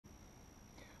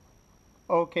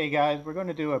Okay guys, we're going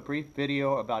to do a brief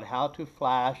video about how to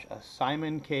flash a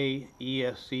Atmel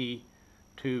ESC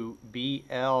to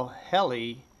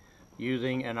BLHeli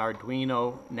using an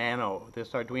Arduino Nano.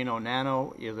 This Arduino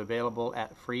Nano is available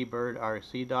at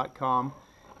freebirdrc.com,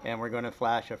 and we're going to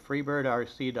flash a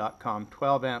freebirdrc.com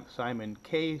 12 amp Simon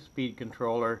K speed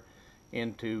controller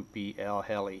into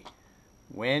BLHeli.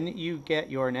 When you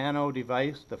get your Nano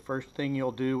device, the first thing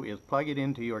you'll do is plug it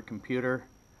into your computer.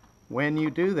 When you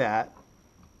do that,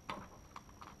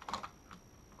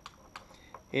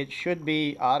 it should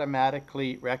be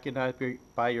automatically recognized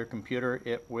by your computer.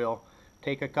 It will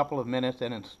take a couple of minutes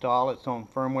and install its own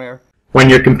firmware. When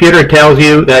your computer tells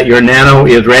you that your Nano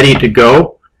is ready to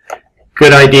go,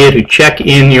 good idea to check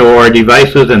in your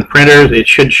devices and printers. It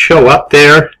should show up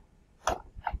there.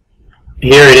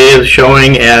 Here it is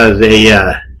showing as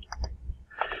a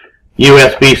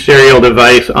USB serial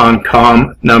device on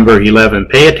COM number 11.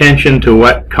 Pay attention to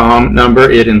what COM number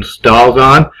it installs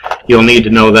on. You'll need to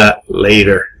know that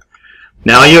later.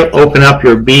 Now you open up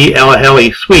your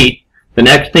BLHeli suite. The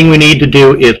next thing we need to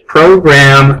do is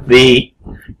program the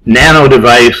Nano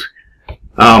device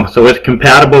so it's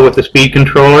compatible with the speed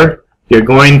controller. You're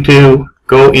going to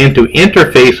go into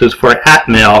interfaces for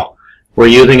Atmel. We're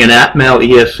using an Atmel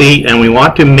ESC, and we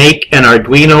want to make an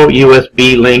Arduino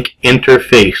USB link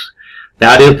interface.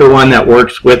 That is the one that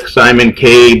works with Simon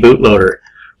K bootloader.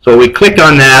 So we click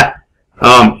on that.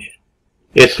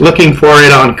 It's looking for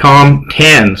it on COM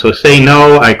 10. So say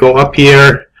no. I go up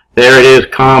here. There it is,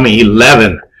 COM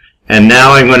 11. And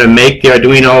now I'm going to make the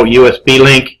Arduino USB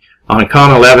link on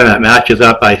COM 11 that matches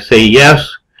up. I say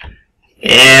yes.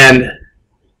 And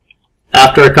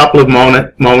after a couple of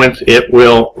moments, it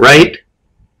will write.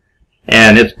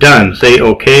 And it's done. Say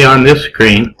OK on this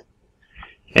screen.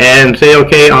 And say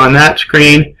OK on that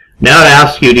screen. Now it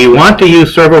asks you, do you want to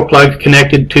use servo plugs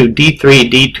connected to D3,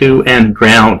 D2, and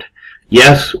ground?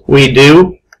 Yes, we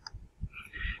do.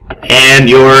 And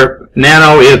your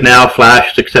Nano is now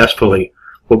flashed successfully.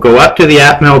 We'll go up to the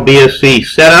Atmel ESC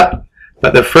setup,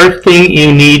 but the first thing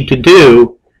you need to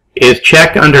do is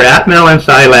check under Atmel and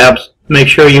Scilabs to make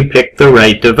sure you pick the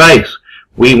right device.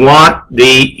 We want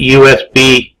the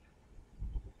USB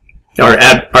or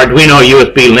Arduino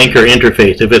USB linker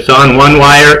interface. If it's on one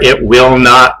wire, it will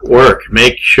not work.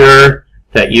 Make sure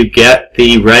that you get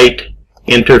the right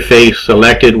interface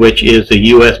selected, which is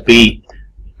the USB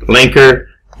linker.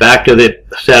 Back to the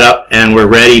setup, and we're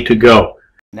ready to go.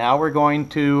 Now we're going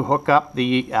to hook up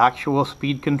the actual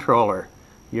speed controller.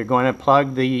 You're going to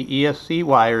plug the ESC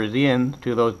wires in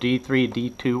to those D3,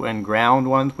 D2, and ground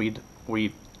ones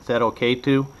we said OK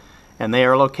to. And they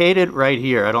are located right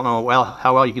here. I don't know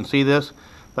how well you can see this,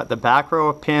 but the back row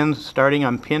of pins starting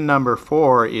on pin number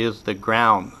 4 is the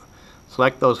ground.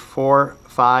 Select those 4,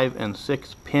 5, and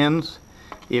 6 pins.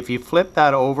 If you flip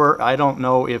that over, I don't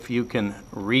know if you can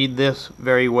read this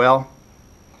very well,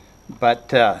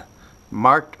 but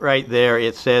marked right there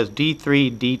it says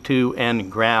D3, D2,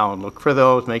 and ground. Look for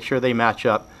those, make sure they match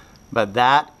up, but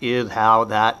that is how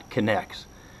that connects.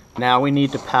 Now we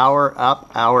need to power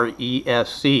up our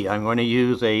ESC. I'm going to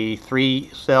use a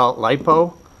 3-cell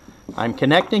LiPo. I'm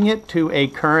connecting it to a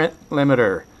current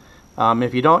limiter.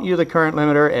 If you don't use a current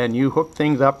limiter and you hook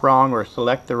things up wrong or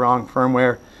select the wrong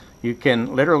firmware, you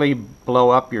can literally blow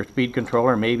up your speed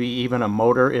controller, maybe even a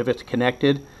motor if it's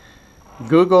connected.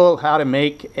 Google how to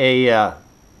make a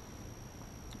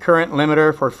current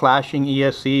limiter for flashing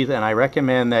ESCs, and I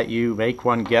recommend that you make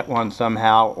one, get one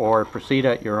somehow, or proceed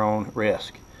at your own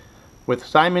risk. With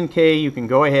Simon K, you can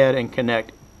go ahead and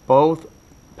connect both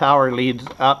power leads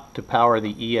up to power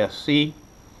the ESC.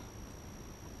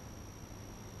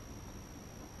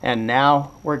 And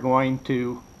now we're going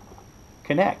to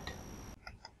connect.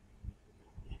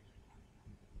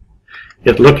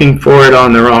 It's looking for it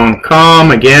on the wrong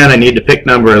COM. Again, I need to pick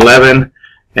number 11,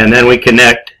 and then we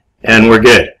connect, and we're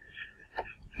good.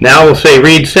 Now we'll say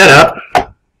read setup.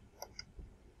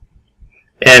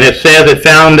 And it says it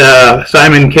found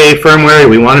Simon K firmware.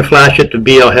 We want to flash it to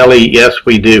BLHeli. Yes,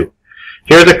 we do.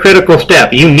 Here's a critical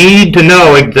step. You need to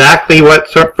know exactly what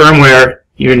firmware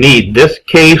you need. This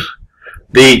case,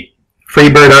 the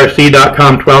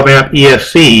freebirdrc.com 12 amp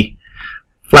ESC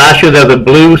flashes as a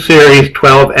Blue Series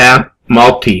 12 amp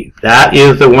multi. That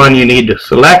is the one you need to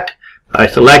select. I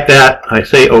select that. I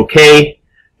say OK,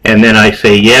 and then I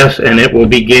say yes, and it will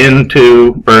begin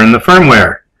to burn the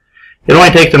firmware. It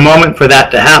only takes a moment for that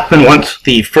to happen. Once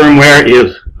the firmware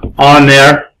is on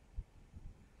there,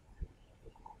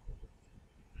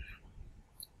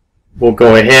 we'll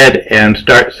go ahead and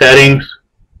start settings.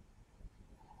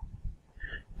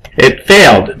 It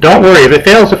failed. Don't worry. If it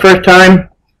fails the first time,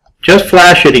 just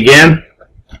flash it again.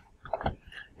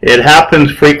 It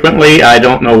happens frequently. I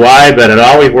don't know why, but it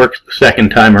always works the second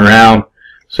time around.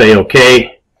 Say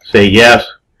OK, say yes,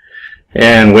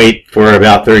 and wait for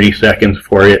about 30 seconds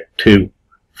for it to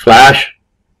flash.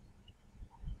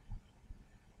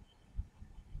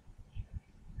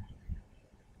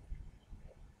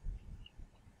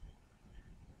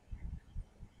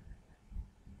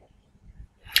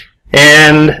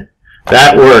 And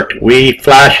that worked. We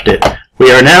flashed it.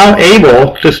 We are now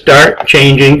able to start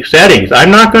changing settings.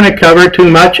 I'm not going to cover too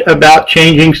much about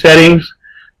changing settings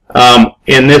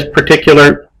in this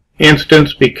particular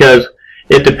instance because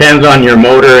it depends on your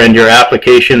motor and your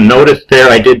application. Notice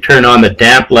there I did turn on the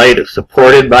damp light. It's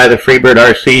supported by the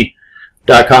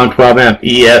FreebirdRC.com 12-amp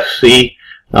ESC.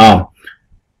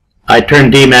 I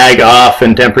turned DMAG off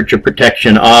and temperature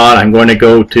protection on. I'm going to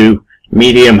go to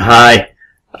medium high.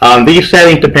 These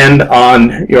settings depend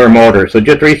on your motor, so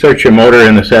just research your motor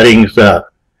in the settings.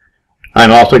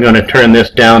 I'm also going to turn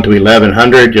this down to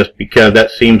 1100 just because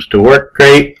that seems to work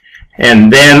great.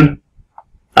 And then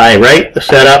I write the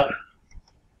setup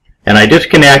and I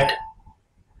disconnect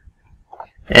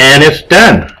and it's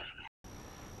done.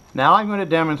 Now I'm going to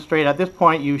demonstrate. At this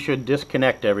point you should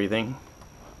disconnect everything.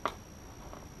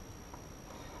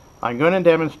 I'm going to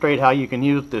demonstrate how you can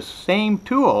use this same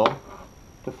tool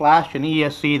to flash an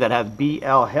ESC that has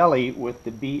BLHeli with the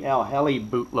BLHeli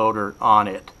bootloader on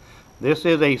it. This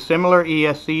is a similar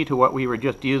ESC to what we were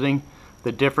just using.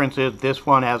 The difference is this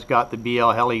one has got the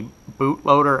BLHeli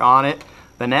bootloader on it.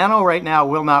 The Nano right now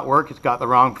will not work. It's got the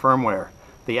wrong firmware.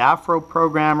 The Afro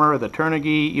programmer, the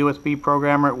Turnigy USB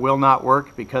programmer will not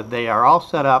work because they are all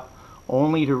set up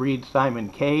only to read Simon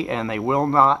K, and they will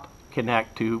not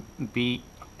connect to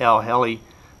BLHeli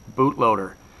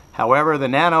bootloader. However, the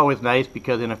Nano is nice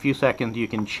because in a few seconds you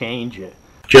can change it.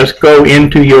 Just go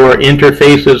into your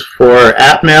interfaces for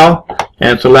Atmel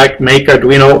and select Make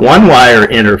Arduino One-Wire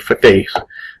Interface.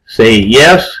 Say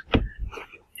yes,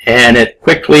 and it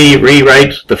quickly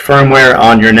rewrites the firmware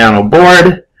on your Nano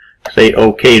board. Say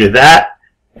OK to that,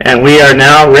 and we are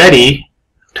now ready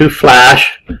to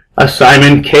flash a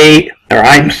Simon K, or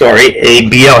I'm sorry, a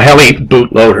BLHeli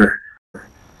bootloader.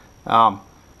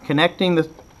 Connecting the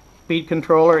speed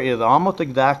controller is almost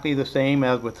exactly the same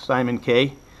as with Simon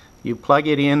K. You plug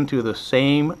it into the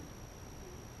same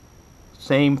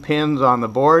pins on the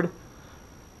board,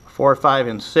 4, 5,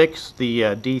 and 6, the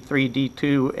D3,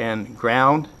 D2, and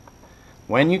ground.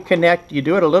 When you connect, you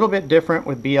do it a little bit different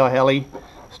with BLHeli.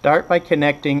 Start by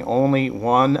connecting only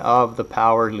one of the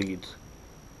power leads.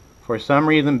 For some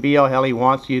reason, BLHeli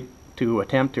wants you to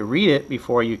attempt to read it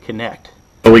before you connect.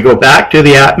 So we go back to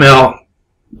the Atmel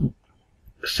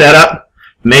setup.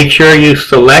 Make sure you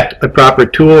select the proper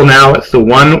tool. Now it's the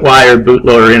one-wire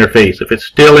bootloader interface. If it's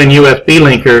still in USB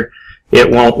linker, it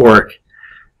won't work.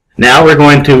 Now we're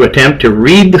going to attempt to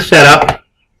read the setup.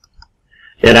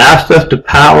 It asks us to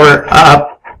power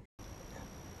up.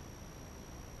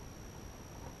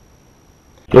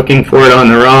 Looking for it on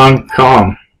the wrong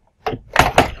COM.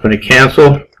 I'm going to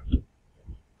cancel.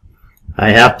 I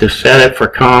have to set it for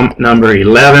COM number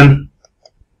 11.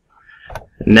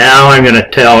 Now I'm going to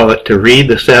tell it to read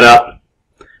the setup.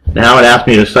 Now it asks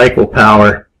me to cycle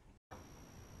power.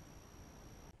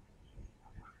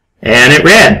 And it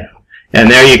read. And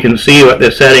there you can see what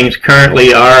the settings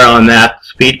currently are on that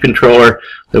speed controller.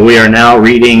 So we are now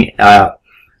reading a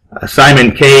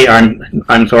Simon K,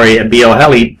 I'm sorry, a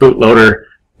BLHeli bootloader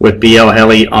with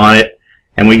BLHeli on it.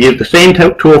 And we use the same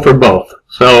tool for both.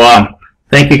 So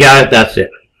thank you guys, that's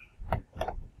it.